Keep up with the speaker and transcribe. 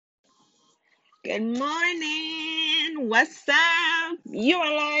Good morning. What's up? You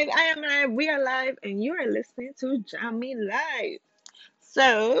are live. I am live. We are live, and you are listening to Jamie Live.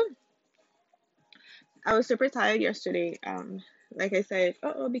 So I was super tired yesterday. Like I said,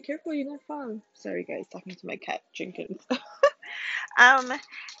 be careful, you're gonna fall. Sorry, guys, talking to my cat drinking. um,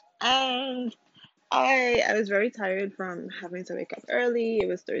 and I was very tired from having to wake up early. It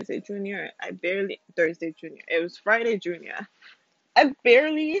was Thursday Junior. I barely Thursday Junior. It was Friday Junior. I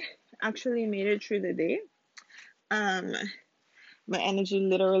barely actually made it through the day. Um, my energy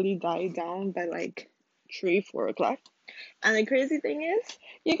literally died down by like 3, 4 o'clock. And the crazy thing is,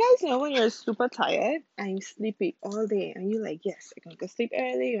 you guys know when you're super tired and you sleepy all day and you're like, yes, I can go sleep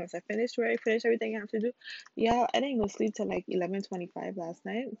early once I finish work, finish everything I have to do. Yeah, I didn't go sleep till like 11:25 last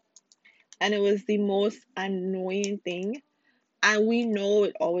night. And it was the most annoying thing. And we know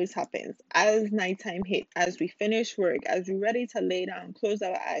it always happens. As nighttime hit, as we finish work, as we're ready to lay down, close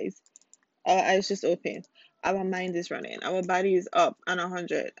our eyes just open. Our mind is running. Our body is up on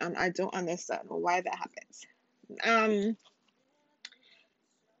 100. I don't understand why that happens. Um,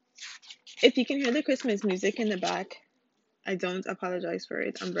 if you can hear the Christmas music in the back, I don't apologize for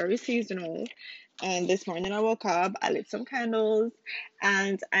it. I'm very seasonal. And this morning I woke up, I lit some candles,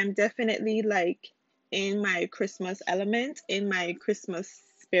 and I'm definitely like in my Christmas element, in my Christmas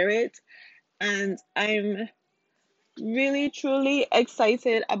spirit, and I'm really truly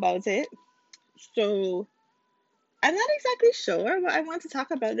excited about it. So I'm not exactly sure what I want to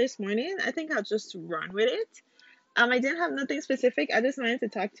talk about this morning. I think I'll just run with it. I didn't have nothing specific. I just wanted to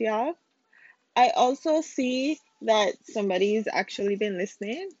talk to y'all. I also see that somebody's actually been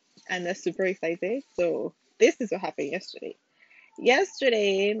listening and they're super excited. So this is what happened yesterday.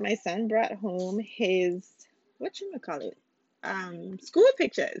 Yesterday, my son brought home his what you call it? School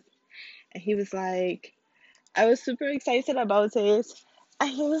pictures. And he was like, I was super excited about it. And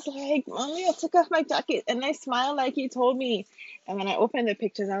he was like, Mommy, I took off my jacket and I smiled like he told me. And when I opened the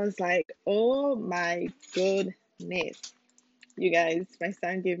pictures, I was like, oh my goodness. You guys, my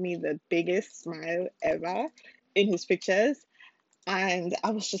son gave me the biggest smile ever in his pictures. And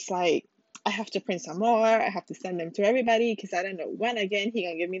I was just like, I have to print some more. I have to send them to everybody because I don't know when again he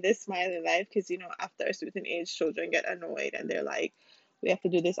gonna give me this smile in life. Because after a certain age, children get annoyed and they're like, we have to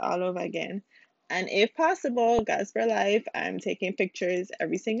do this all over again. And if possible, God's for life, I'm taking pictures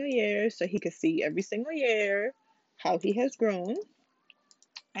every single year so he could see every single year how he has grown.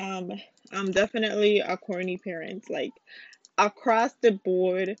 Um, I'm definitely a corny parent, like across the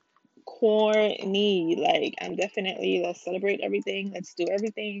board, corny. Like I'm definitely let's celebrate everything, let's do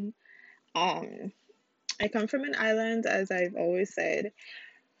everything. Um, I come from an island, as I've always said,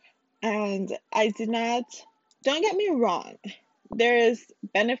 and I did not, don't get me wrong, there's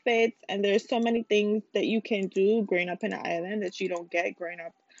benefits and there's so many things that you can do growing up in an island that you don't get growing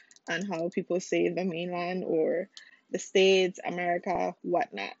up on how people say the mainland or the States, America,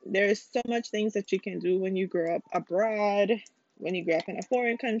 whatnot. There's so much things that you can do when you grow up abroad, when you grow up in a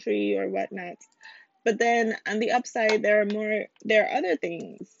foreign country or whatnot. But then on the upside, there are other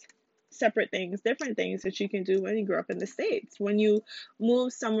things, separate things, different things that you can do when you grow up in the States. When you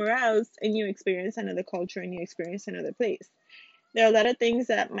move somewhere else and you experience another culture and you experience another place. There are a lot of things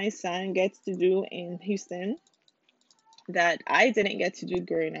that my son gets to do in Houston that I didn't get to do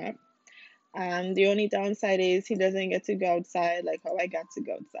growing up. The only downside is he doesn't get to go outside like how I got to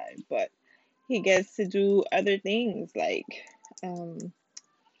go outside, but he gets to do other things like um,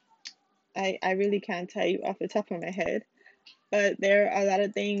 I really can't tell you off the top of my head. But there are a lot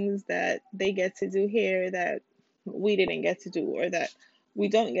of things that they get to do here that we didn't get to do or that we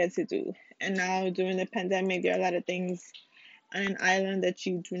don't get to do. And now during the pandemic, there are a lot of things on an island that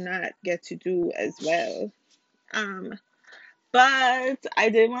you do not get to do as well. Um, but I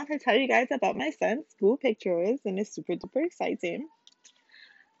did want to tell you guys about my son's school pictures, and it's super duper exciting.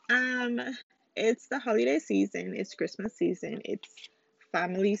 Um, it's the holiday season, it's Christmas season, it's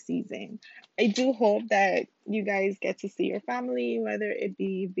family season. I do hope that you guys get to see your family, whether it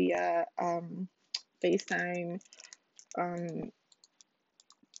be via FaceTime, um,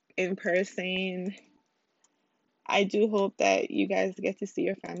 in person. I do hope that you guys get to see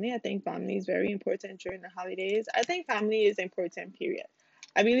your family. I think family is very important during the holidays. I think family is important, period.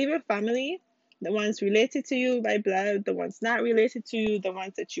 I believe in family, the ones related to you by blood, the ones not related to you, the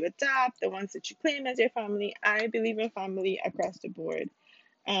ones that you adopt, the ones that you claim as your family. I believe in family across the board.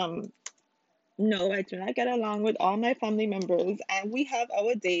 Um, no, I do not get along with all my family members, and we have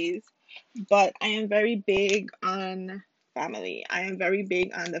our days, but I am very big on family. I am very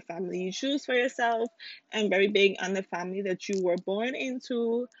big on the family you choose for yourself. I'm very big on the family that you were born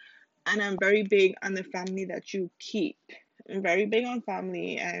into, and I'm very big on the family that you keep. I'm very big on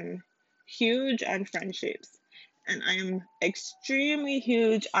family, and huge on friendships, and I am extremely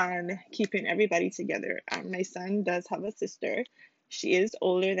huge on keeping everybody together. My son does have a sister. She is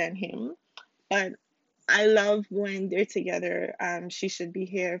older than him, but I love when they're together. She should be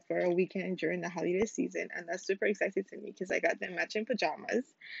here for a weekend during the holiday season, and that's super exciting to me because I got them matching pajamas.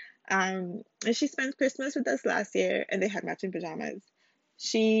 And she spent Christmas with us last year, and they had matching pajamas.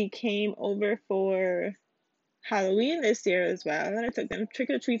 She came over for Halloween this year as well, and I took them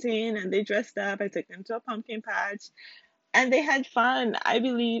trick or treating, and they dressed up. I took them to a pumpkin patch, and they had fun. I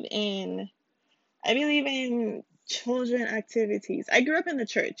believe in children activities. I grew up in the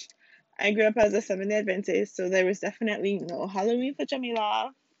church. I grew up as a Seventh Day Adventist, so there was definitely no Halloween for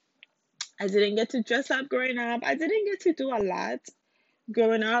Jamila. I didn't get to dress up growing up. I didn't get to do a lot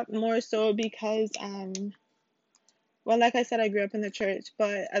growing up, more so because well, like I said, I grew up in the church,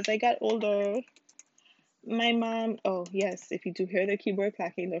 but as I got older, my mom, oh yes, if you do hear the keyboard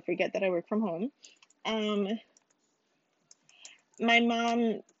clacking, don't forget that I work from home. Um, my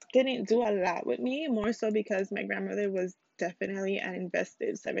mom didn't do a lot with me, more so because my grandmother was definitely an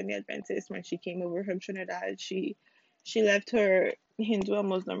invested Seventh-day Adventist. When she came over from Trinidad, she left her Hindu and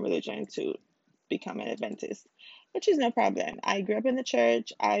Muslim religion to become an Adventist, which is no problem. I grew up in the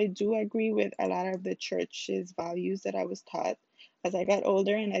church. I do agree with a lot of the church's values that I was taught. As I got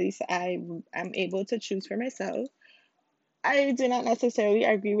older and at least I am able to choose for myself, I do not necessarily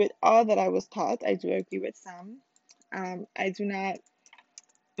agree with all that I was taught. I do agree with some. I do not.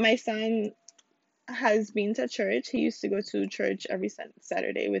 My son has been to church. He used to go to church every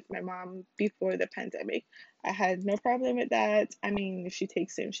Saturday with my mom before the pandemic. I had no problem with that. I mean, if she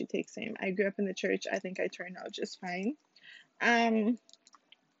takes him, she takes him. I grew up in the church. I think I turned out just fine. Um,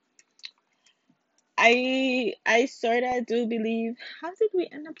 I sort of do believe. How did we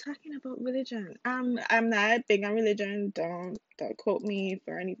end up talking about religion? I'm not big on religion. Don't quote me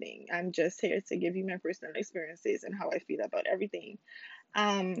for anything. I'm just here to give you my personal experiences and how I feel about everything.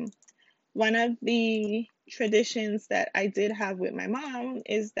 Um, One of the traditions that I did have with my mom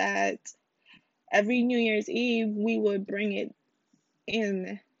is that every New Year's Eve we would bring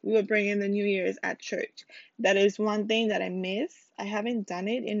in the New Year's at church. That is one thing that I miss. I haven't done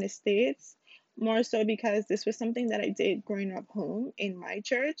it in the States, more so because this was something that I did growing up home in my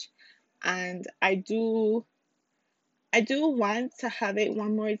church, and I do want to have it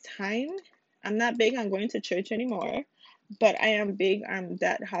one more time. I'm not big on going to church anymore, but I am big on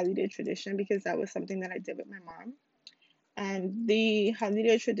that holiday tradition because that was something that I did with my mom. The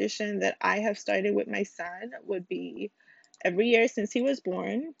holiday tradition that I have started with my son would be every year since he was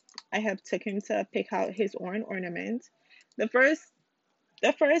born, I have took him to pick out his own ornament. The first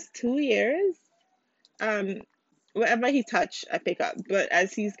the first 2 years, um, whatever he touched, I pick up. But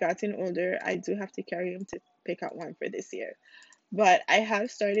as he's gotten older, I do have to carry him to pick out one for this year. But I have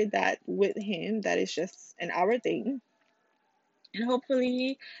started that with him. That is just an hour thing. And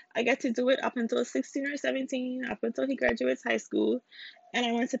hopefully, I get to do it up until 16 or 17, up until he graduates high school. And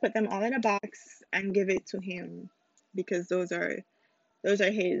I want to put them all in a box and give it to him because those are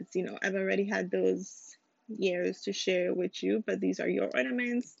his. I've already had those years to share with you, but these are your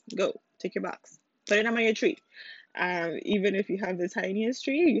ornaments. Go, take your box, put it on your tree. Even if you have the tiniest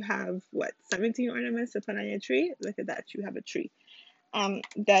tree, you have what, 17 ornaments to put on your tree. Look at that, you have a tree.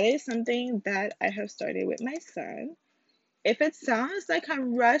 That is something that I have started with my son. If it sounds like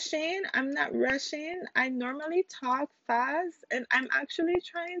I'm rushing, I'm not rushing. I normally talk fast, and I'm actually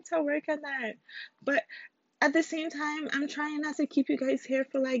trying to work on that. But at the same time, I'm trying not to keep you guys here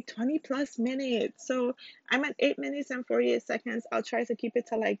for like 20 plus minutes. So I'm at 8 minutes and 48 seconds. I'll try to keep it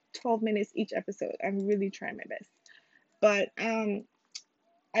to like 12 minutes each episode. I'm really trying my best. But and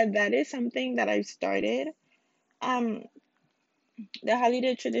that is something that I started. Um, the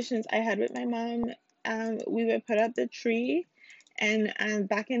holiday traditions I had with my mom, we would put up the tree. And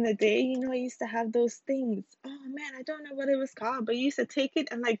back in the day, I used to have those things. Oh man, I don't know what it was called, but you used to take it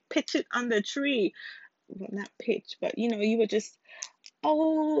and like pitch it on the tree. Well, not pitch, but you would just.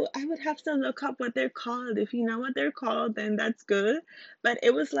 Oh, I would have to look up what they're called. If you know what they're called, then that's good. But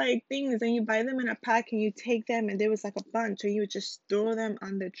it was like things, and you buy them in a pack and you take them, and there was like a bunch, or you would just throw them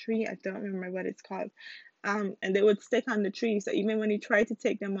on the tree. I don't remember what it's called. And they would stick on the tree. So even when you try to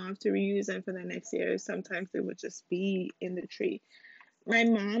take them off to reuse them for the next year, sometimes they would just be in the tree. My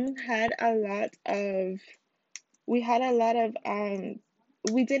mom had a lot of we had a lot of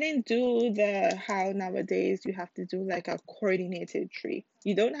we didn't do the how nowadays you have to do like a coordinated tree.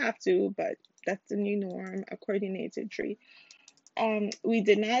 You don't have to, but that's the new norm, a coordinated tree. We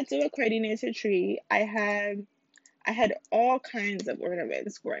did not do a coordinated tree. I had all kinds of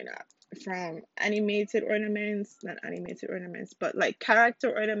ornaments growing up. from animated ornaments, not animated ornaments, but like character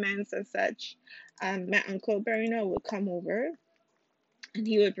ornaments and such. My uncle Berino would come over and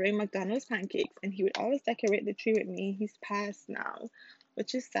he would bring McDonald's pancakes and he would always decorate the tree with me. He's passed now,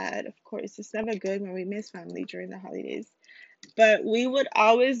 which is sad, of course. It's never good when we miss family during the holidays. But we would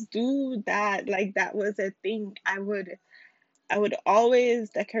always do that. Like that was a thing. I would always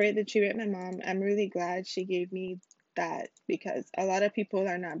decorate the tree with my mom. I'm really glad she gave me that because a lot of people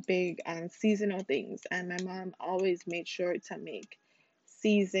are not big on seasonal things, and my mom always made sure to make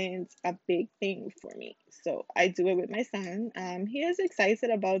seasons a big thing for me. So I do it with my son. He is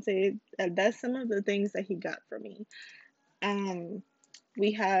excited about it. That's some of the things that he got for me. Um,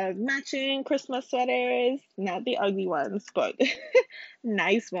 we have matching Christmas sweaters, not the ugly ones, but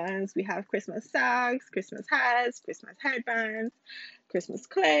nice ones. We have Christmas socks, Christmas hats, Christmas headbands, Christmas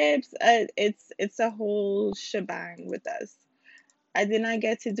clips. It's a whole shebang with us. I did not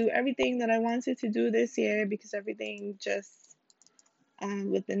get to do everything that I wanted to do this year because everything just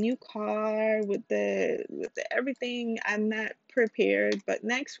with the new car, with the everything, I'm not prepared. But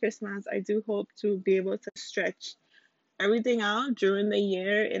next Christmas, I do hope to be able to stretch everything out during the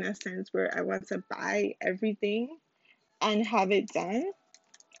year in a sense where I want to buy everything and have it done.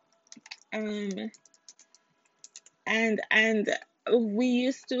 Um, and we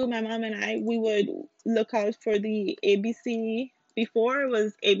used to, my mom and I, we would look out for the ABC. Before it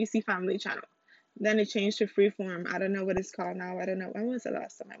was ABC Family Channel. Then it changed to Freeform. I don't know what it's called now. I don't know. When was the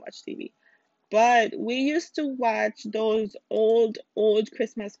last time I watched TV? But we used to watch those old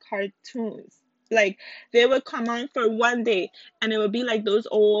Christmas cartoons. Like they would come on for one day and it would be like those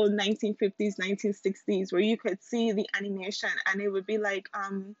old 1950s, 1960s where you could see the animation and it would be like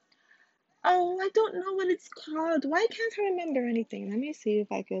oh, I don't know what it's called. Why can't I remember anything? Let me see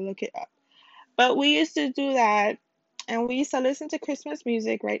if I can look it up. But we used to do that, and we used to listen to Christmas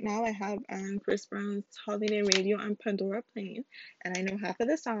music. Right now, I have Chris Brown's Holiday Radio on Pandora playing, and I know half of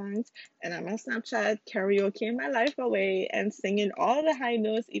the songs. And I'm on Snapchat karaoke my life away and singing all the high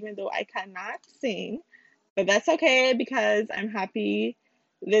notes, even though I cannot sing. But that's okay because I'm happy.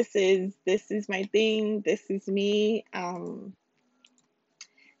 This is my thing. This is me.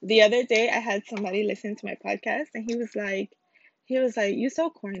 The other day I had somebody listen to my podcast and he was like, "You so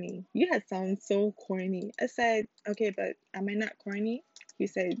corny. You had sound so corny." I said, "Okay, but am I not corny?" He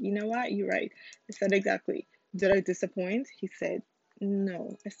said, "You know what? You're right." I said, "Exactly. Did I disappoint?" He said,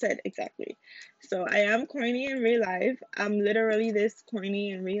 "No." I said, "Exactly." So I am corny in real life. I'm literally this corny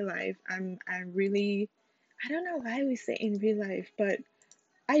in real life. I'm really I don't know why we say in real life, but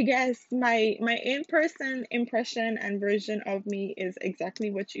I guess my in-person impression and version of me is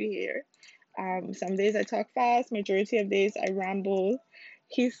exactly what you hear. Some days I talk fast, majority of days I ramble.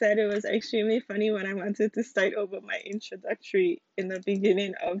 He said it was extremely funny when I wanted to start over my introductory in the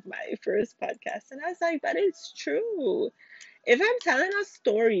beginning of my first podcast. And I was like, but it's true. If I'm telling a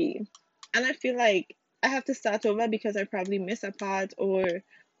story and I feel like I have to start over because I probably missed a part or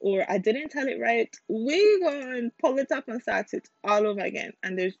I didn't tell it right, we go and pull it up and start it all over again,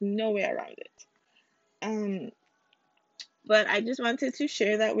 and there's no way around it. Um, but I just wanted to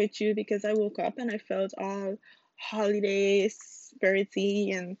share that with you because I woke up and I felt all holiday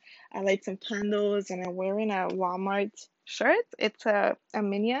spirity, and I light some candles, and I'm wearing a Walmart shirt. It's a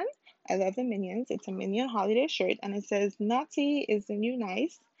Minion. I love the Minions. It's a Minion holiday shirt, and it says "Naughty is the new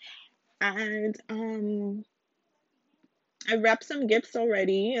nice." And I wrapped some gifts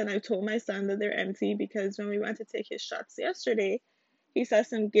already, and I told my son that they're empty because when we went to take his shots yesterday, he saw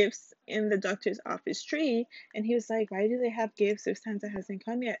some gifts in the doctor's office tree, and he was like, "Why do they have gifts if Santa hasn't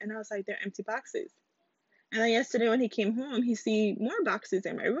come yet?" And I was like, "They're empty boxes." And then yesterday when he came home, he see more boxes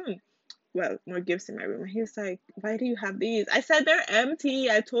in my room. Well, more gifts in my room. And he was like, "Why do you have these?" I said, "They're empty.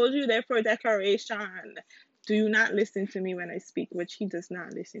 I told you they're for decoration." Do you not listen to me when I speak? Which he does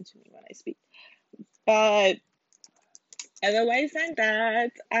not listen to me when I speak. But otherwise than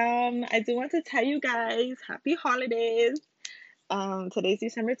that, I do want to tell you guys happy holidays. Today's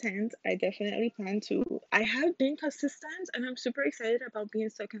December 10th. I definitely plan to. I have been consistent and I'm super excited about being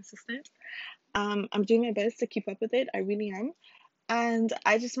so consistent. I'm doing my best to keep up with it. I really am. And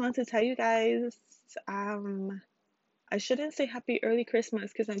I just want to tell you guys, um, I shouldn't say happy early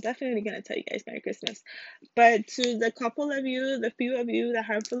Christmas because I'm definitely going to tell you guys Merry Christmas. But to the couple of you, the few of you, the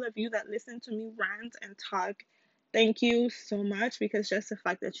handful of you that listen to me rant and talk, thank you so much because just the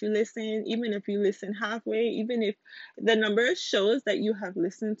fact that you listen, even if you listen halfway, even if the number shows that you have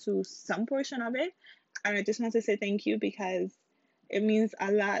listened to some portion of it, I just want to say thank you because it means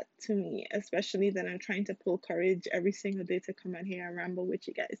a lot to me, especially that I'm trying to pull courage every single day to come out here and ramble with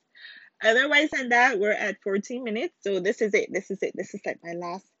you guys. Otherwise than that, we're at 14 minutes. So this is it. This is it. This is like my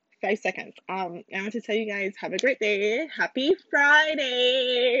last 5 seconds. I want to tell you guys have a great day. Happy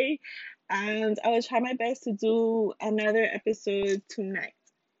Friday. And I will try my best to do another episode tonight.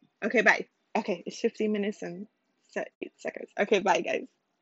 Okay, bye. Okay, it's 15 minutes and 8 seconds. Okay, bye, guys.